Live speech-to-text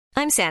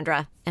I'm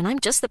Sandra, and I'm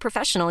just the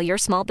professional your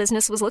small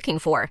business was looking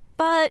for.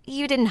 But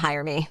you didn't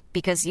hire me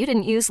because you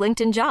didn't use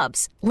LinkedIn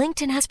Jobs.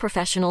 LinkedIn has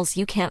professionals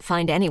you can't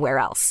find anywhere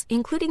else,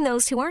 including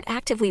those who aren't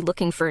actively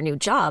looking for a new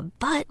job,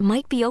 but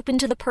might be open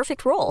to the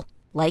perfect role,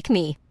 like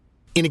me.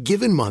 In a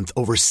given month,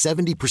 over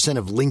 70%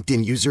 of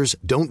LinkedIn users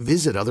don't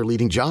visit other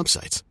leading job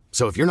sites.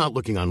 So if you're not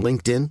looking on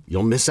LinkedIn,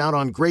 you'll miss out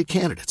on great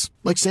candidates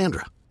like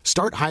Sandra.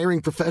 Start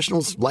hiring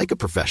professionals like a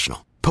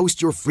professional.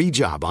 Post your free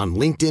job on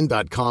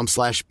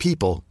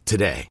linkedin.com/people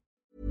today.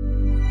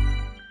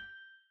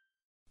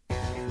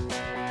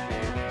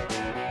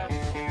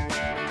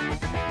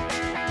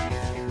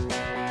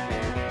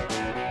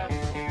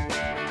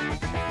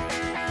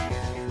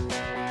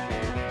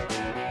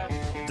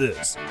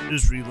 This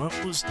is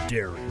Relentless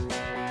Daring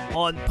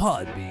on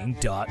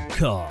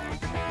Podbean.com.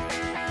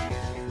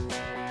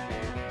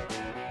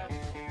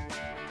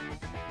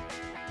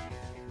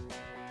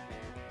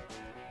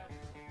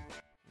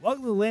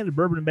 Welcome to the land of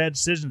bourbon and bad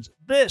decisions.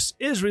 This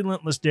is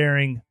Relentless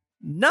Daring,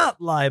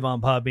 not live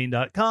on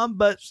Podbean.com,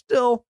 but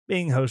still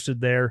being hosted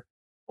there,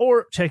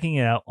 or checking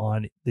it out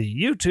on the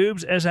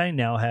YouTubes, as I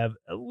now have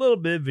a little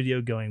bit of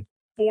video going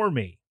for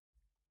me.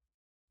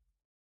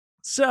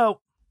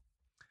 So,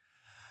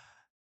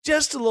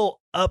 just a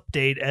little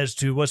update as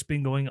to what's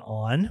been going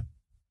on.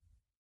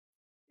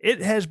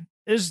 This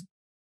is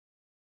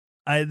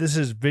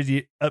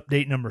video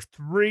update number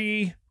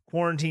 3,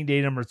 quarantine day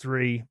number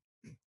 3.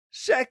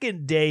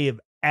 Second day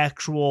of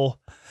actual,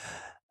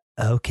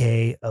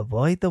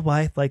 avoid the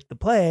wife like the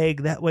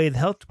plague. That way the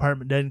health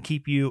department doesn't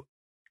keep you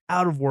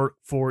out of work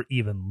for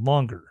even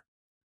longer.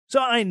 So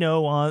I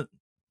know on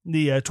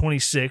the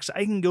 26th,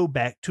 I can go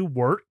back to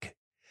work,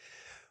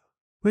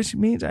 which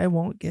means I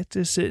won't get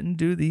to sit and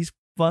do these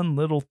fun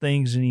little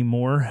things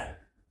anymore.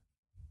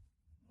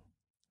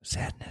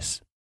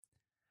 Sadness.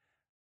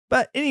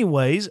 But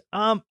anyways,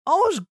 all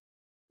has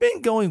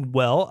been going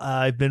well.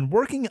 I've been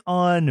working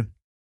on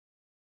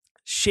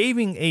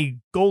shaving a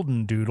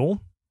golden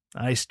doodle.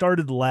 I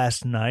started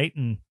last night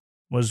and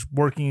was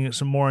working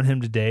some more on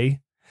him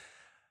today.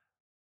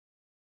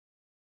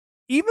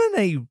 Even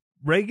a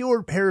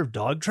regular pair of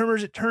dog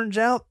trimmers, it turns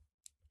out,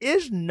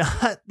 is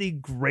not the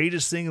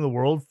greatest thing in the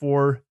world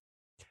for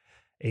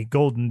a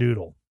golden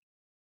doodle.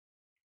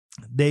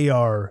 They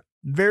are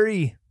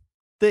very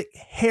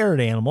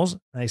thick-haired animals.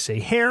 I say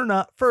hair,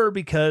 not fur,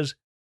 because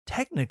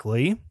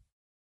technically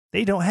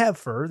they don't have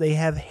fur, they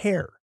have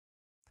hair.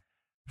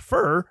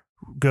 Fur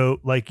go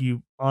like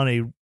you on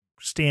a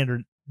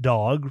standard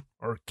dog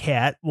or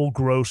cat will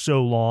grow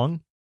so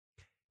long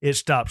it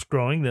stops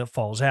growing, then it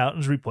falls out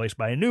and is replaced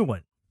by a new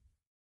one.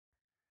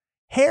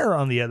 Hair,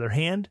 on the other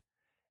hand,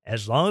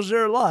 as long as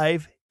they're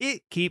alive,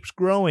 it keeps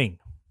growing.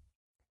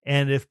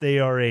 And if they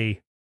are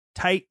a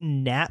tight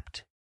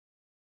napped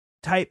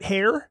type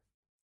hair,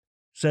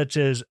 such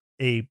as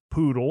a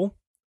poodle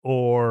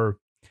or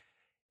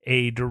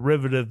a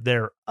derivative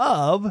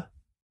thereof,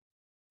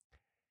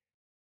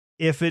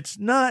 if it's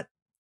not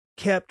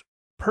kept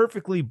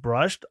perfectly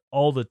brushed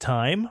all the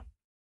time,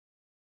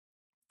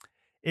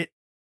 it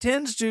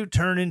tends to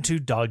turn into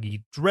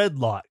doggy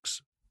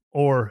dreadlocks,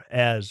 or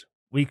as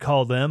we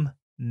call them,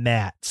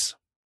 mats.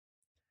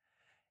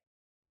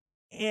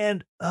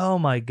 And oh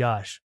my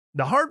gosh,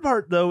 the hard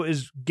part though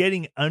is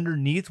getting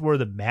underneath where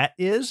the mat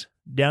is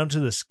down to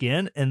the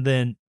skin, and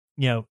then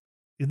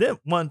then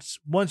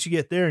once you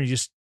get there, and you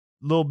just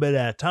a little bit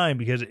at a time,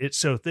 because it's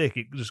so thick,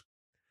 it just,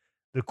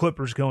 the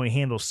clippers can only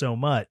handle so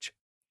much.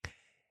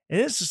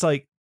 And it's just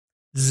like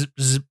zip,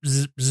 zip,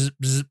 zip, zip,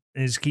 zip,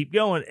 and just keep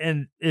going.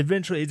 And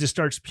eventually it just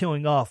starts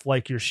peeling off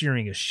like you're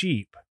shearing a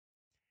sheep.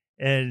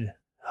 And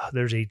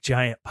there's a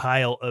giant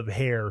pile of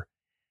hair.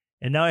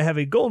 And now I have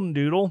a golden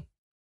doodle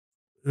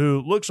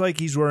who looks like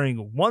he's wearing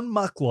one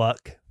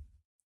muckluck,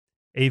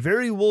 a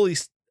very woolly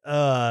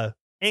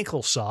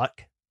ankle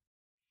sock,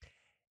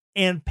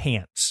 and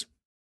pants,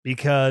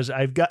 because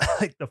I've got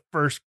like the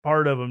first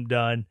part of him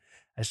done.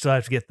 I still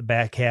have to get the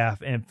back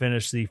half and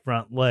finish the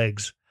front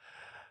legs.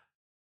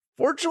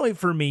 Fortunately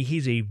for me,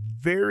 he's a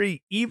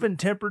very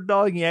even-tempered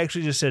dog. He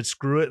actually just said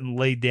screw it and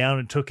laid down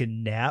and took a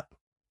nap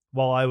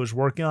while I was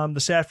working on him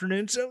this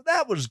afternoon, so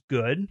that was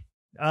good.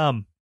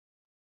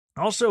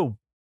 Also,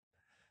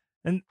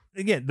 and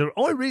again, the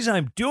only reason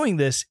I'm doing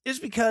this is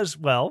because,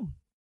 well,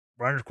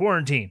 we're under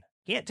quarantine.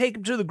 Can't take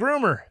him to the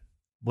groomer.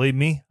 Believe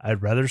me,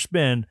 I'd rather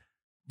spend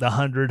the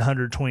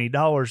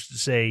 $120 to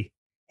say,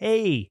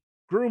 hey,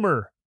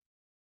 groomer,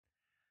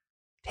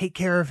 take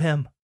care of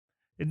him.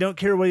 And don't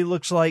care what he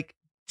looks like.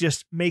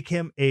 Just make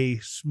him a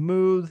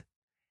smooth,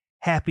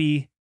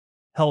 happy,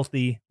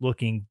 healthy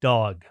looking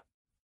dog.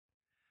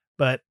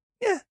 But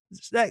yeah,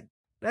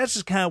 that's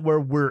just kind of where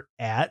we're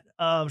at.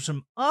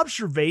 Some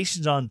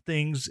observations on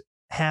things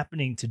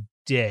happening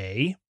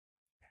today.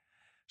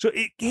 So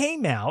it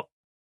came out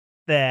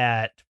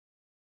that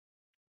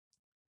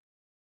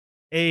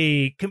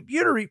a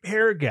computer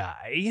repair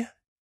guy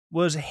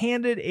was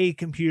handed a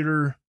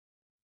computer,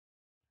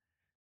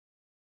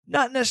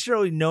 not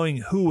necessarily knowing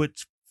who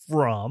it's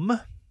from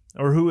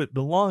or who it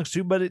belongs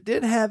to, but it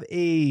did have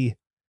a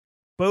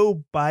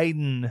Beau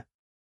Biden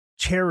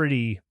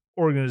charity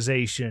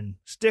organization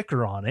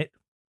sticker on it,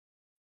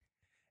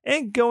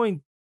 and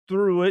going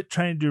through it,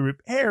 trying to do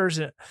repairs,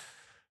 and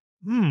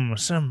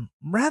some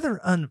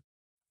rather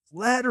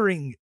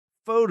unflattering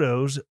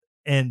photos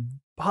and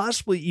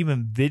possibly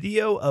even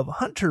video of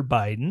Hunter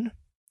Biden,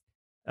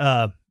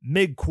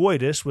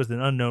 mid-coitus with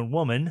an unknown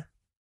woman,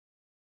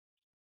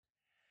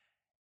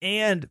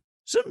 and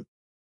some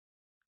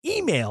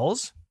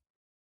emails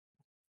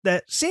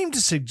that seem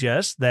to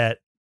suggest that,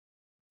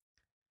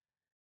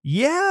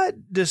 yeah,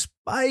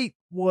 despite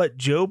what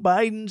Joe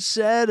Biden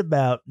said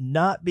about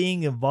not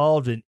being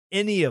involved in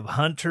any of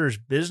Hunter's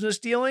business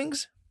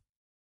dealings,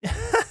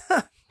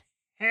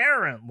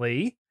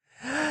 apparently,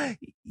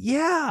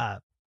 yeah,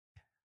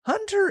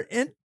 Hunter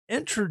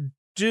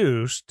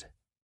introduced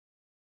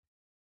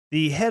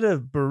the head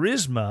of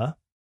Burisma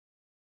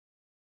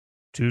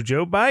to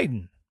Joe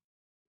Biden.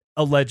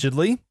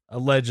 Allegedly, I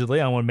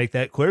want to make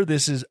that clear.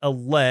 This is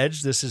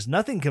alleged. This is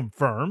nothing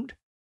confirmed.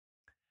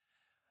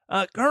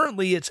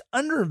 Currently, it's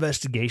under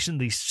investigation.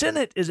 The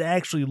Senate is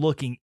actually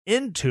looking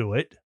into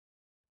it.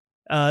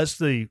 It's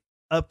the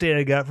update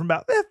I got from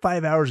about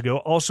 5 hours ago,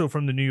 also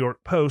from the New York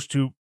Post,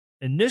 who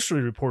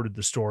initially reported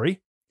the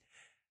story.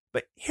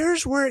 But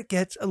here's where it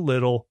gets a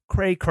little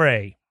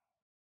cray-cray.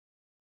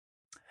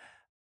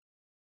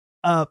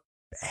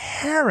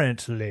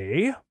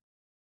 Apparently,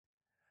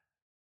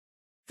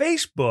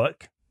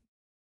 Facebook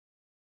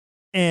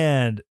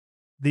and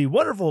the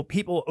wonderful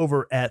people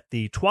over at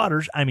the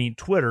Twitters,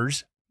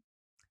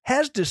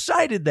 has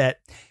decided that,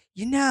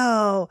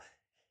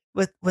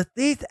 with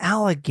these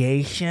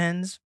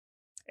allegations,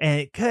 and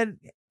it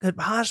could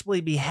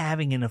possibly be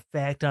having an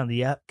effect on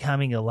the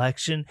upcoming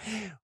election,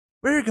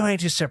 we're going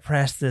to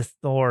suppress this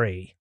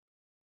story.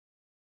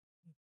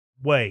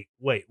 Wait,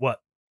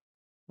 what?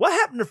 What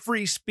happened to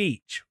free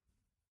speech?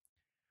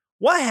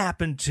 What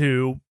happened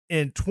to,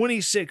 in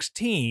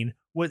 2016,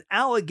 with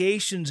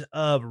allegations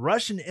of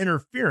Russian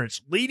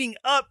interference leading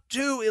up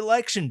to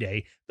Election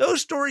Day,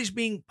 those stories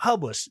being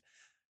published,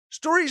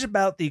 stories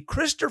about the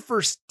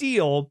Christopher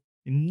Steele,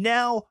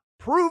 now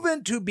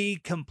proven to be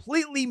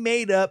completely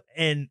made up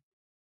and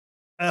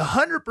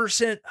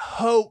 100%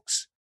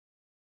 hoax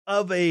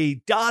of a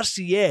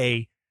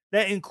dossier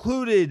that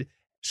included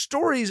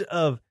stories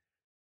of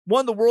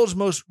one of the world's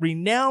most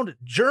renowned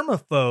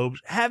germaphobes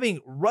having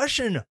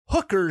Russian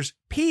hookers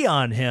pee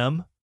on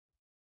him.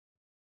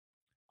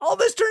 All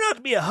this turned out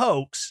to be a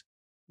hoax,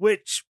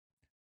 which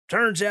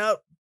turns out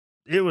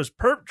it was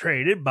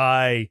perpetrated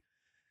by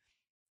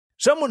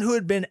someone who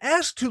had been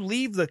asked to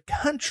leave the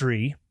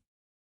country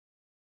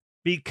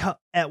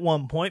at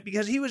one point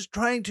because he was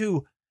trying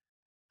to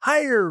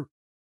hire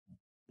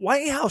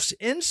White House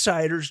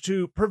insiders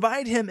to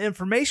provide him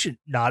information,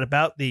 not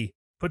about the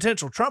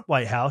potential Trump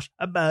White House,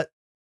 about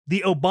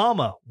the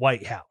Obama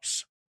White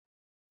House.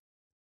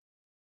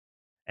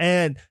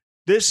 And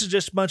this is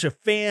just a bunch of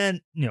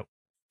fan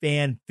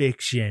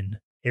fiction,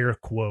 air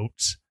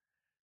quotes,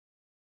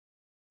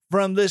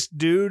 from this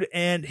dude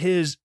and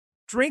his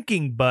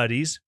drinking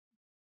buddies.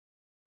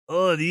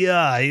 Oh,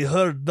 yeah, I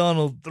heard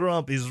Donald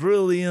Trump is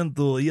really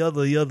into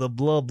yada,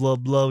 blah, blah,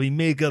 blah. We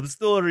make up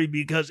story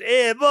because,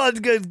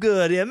 vodka's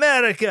good,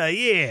 America,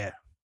 yeah.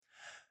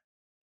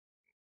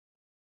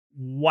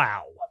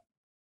 Wow.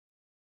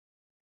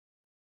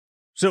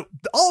 So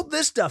all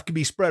this stuff can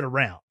be spread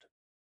around.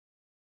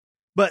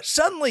 But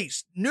suddenly,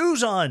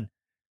 news on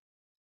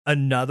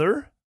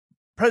another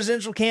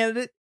presidential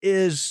candidate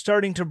is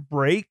starting to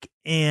break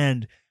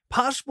and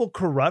possible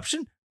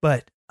corruption,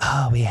 but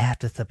we have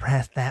to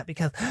suppress that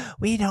because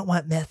we don't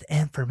want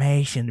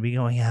misinformation to be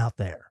going out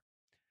there.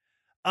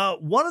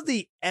 One of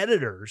the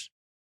editors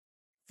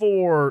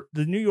for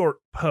the New York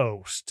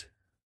Post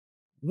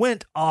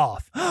went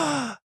off.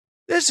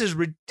 This is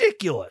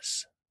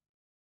ridiculous.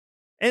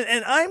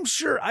 And I'm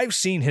sure I've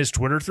seen his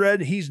Twitter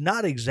thread. He's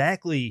not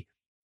exactly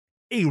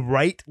a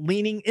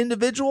right-leaning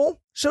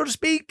individual, so to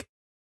speak.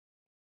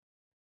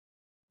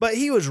 But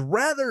he was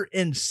rather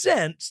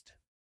incensed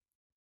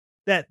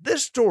that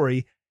this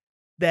story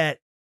that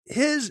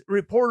his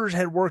reporters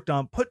had worked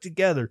on, put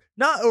together,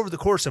 not over the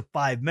course of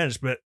 5 minutes,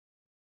 but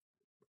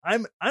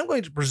I'm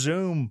going to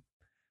presume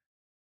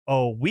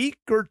a week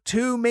or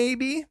two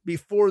maybe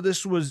before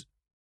this was,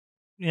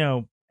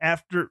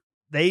 after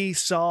they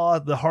saw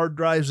the hard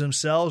drives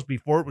themselves,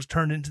 before it was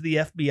turned into the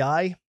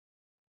FBI.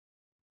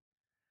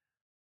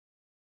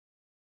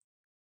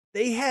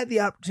 They had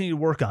the opportunity to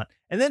work on.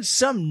 And then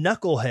some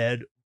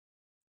knucklehead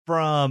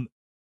from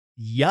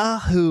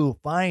Yahoo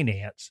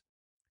Finance.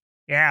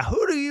 Yeah,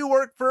 who do you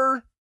work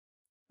for?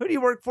 Who do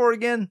you work for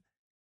again?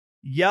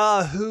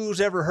 Yahoo's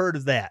ever heard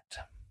of that?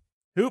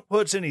 Who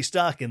puts any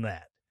stock in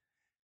that?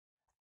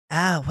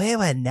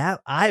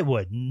 I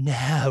would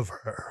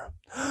never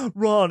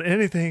run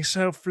anything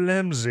so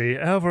flimsy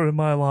ever in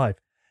my life.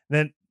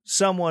 Then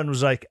someone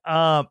was like,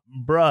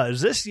 bruh,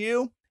 is this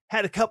you?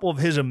 Had a couple of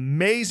his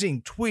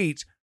amazing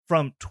tweets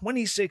from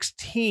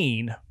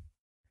 2016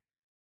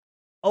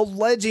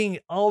 alleging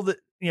all the,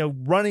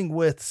 running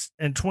with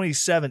in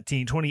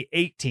 2017,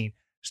 2018,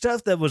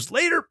 stuff that was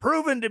later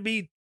proven to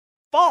be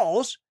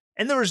Falls,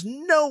 and there was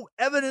no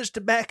evidence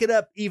to back it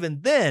up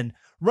even then,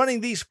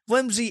 running these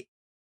flimsy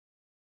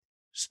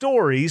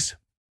stories.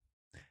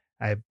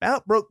 I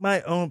about broke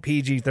my own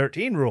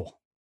PG-13 rule.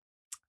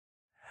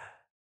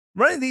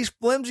 Running these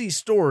flimsy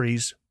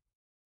stories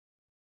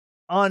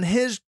on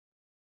his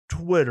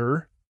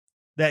Twitter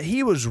that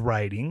he was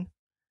writing,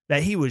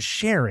 that he was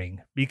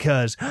sharing,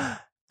 because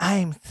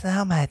I'm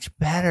so much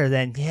better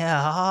than you. Oh,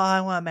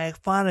 I want to make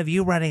fun of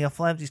you running a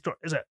flimsy story.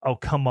 It's like, oh,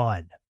 come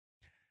on.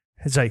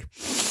 It's like,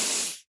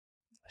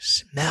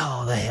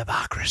 smell the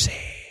hypocrisy.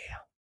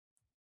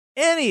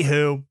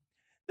 Anywho,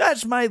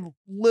 that's my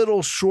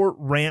little short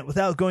rant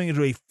without going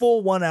into a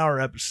full 1 hour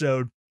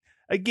episode.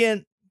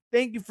 Again,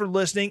 thank you for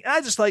listening.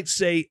 I just like to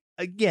say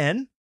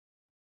again,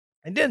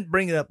 I didn't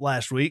bring it up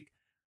last week,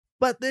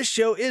 but this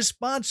show is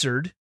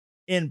sponsored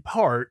in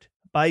part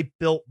by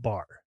Built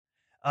Bar.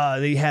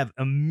 They have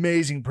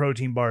amazing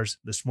protein bars.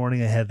 This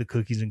morning I had the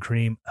cookies and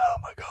cream. Oh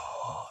my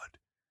God.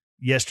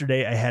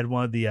 Yesterday I had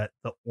one of the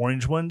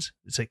orange ones.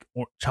 It's like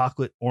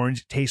chocolate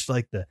orange. It tastes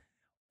like the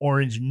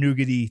orange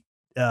nougaty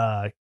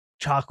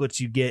chocolates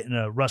you get in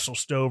a Russell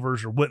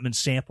Stover's or Whitman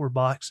sampler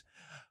box.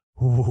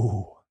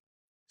 Ooh,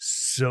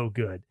 so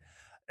good.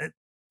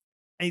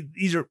 And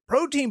these are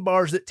protein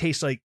bars that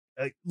taste like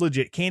a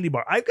legit candy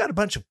bar. I've got a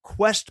bunch of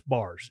Quest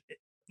bars,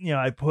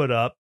 I put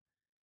up,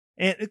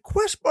 and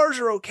Quest bars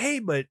are okay,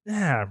 but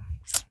yeah,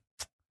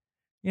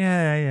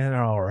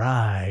 they're all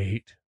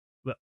right.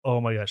 But oh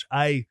my gosh,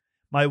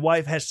 my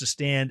wife has to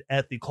stand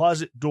at the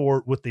closet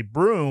door with the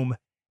broom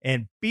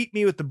and beat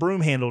me with the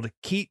broom handle to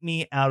keep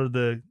me out of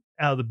the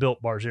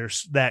Built bars. They're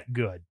that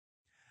good.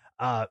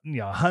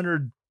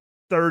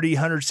 130,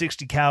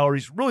 160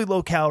 calories, really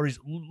low calories,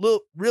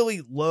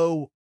 really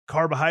low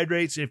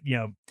carbohydrates. If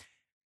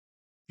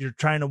you're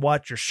trying to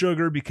watch your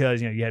sugar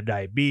because you have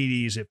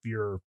diabetes, if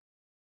you're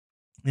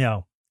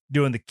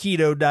doing the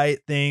keto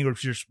diet thing, or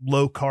if you're just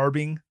low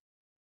carbing,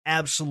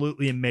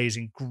 absolutely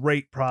amazing.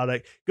 Great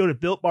product. Go to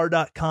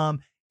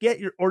BuiltBar.com.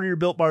 Order your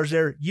Built Bars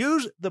there.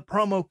 Use the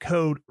promo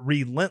code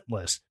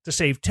RELENTLESS to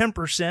save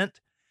 10%.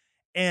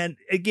 And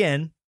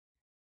again,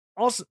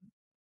 also,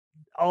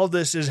 all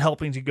this is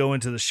helping to go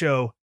into the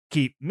show,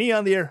 keep me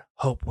on the air.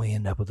 Hope we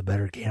end up with a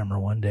better camera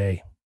one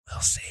day.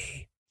 We'll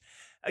see.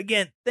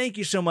 Again, thank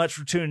you so much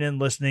for tuning in,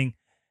 listening.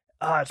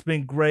 It's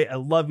been great. I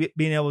love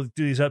being able to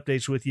do these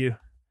updates with you.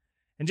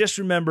 And just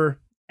remember,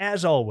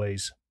 as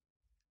always,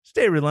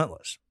 stay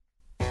relentless.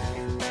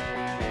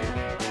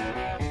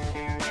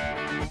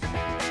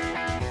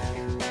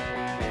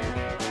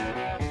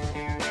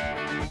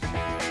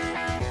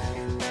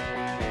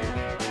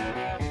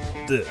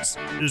 This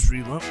is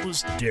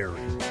Relentless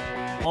Daring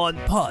on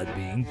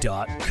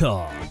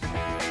Podbean.com.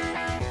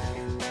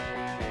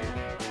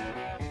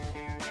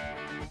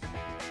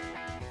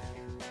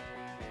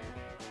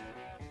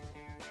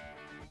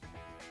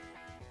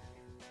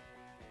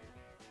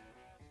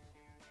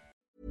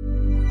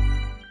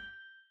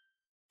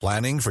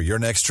 Planning for your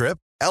next trip?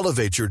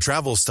 Elevate your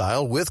travel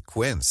style with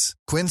Quince.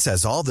 Quince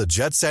has all the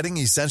jet-setting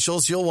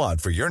essentials you'll want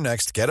for your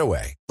next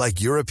getaway,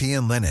 like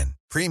European linen,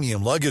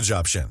 premium luggage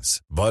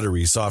options,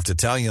 buttery soft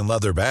Italian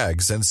leather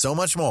bags, and so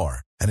much more.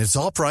 And it's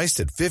all priced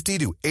at 50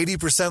 to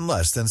 80%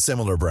 less than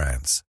similar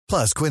brands.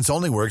 Plus, Quince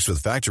only works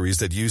with factories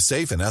that use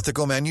safe and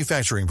ethical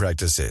manufacturing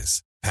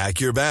practices.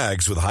 Pack your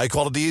bags with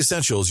high-quality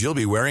essentials you'll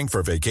be wearing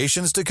for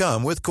vacations to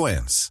come with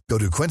Quince. Go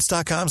to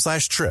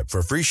quince.com/trip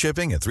for free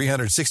shipping and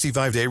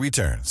 365-day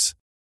returns.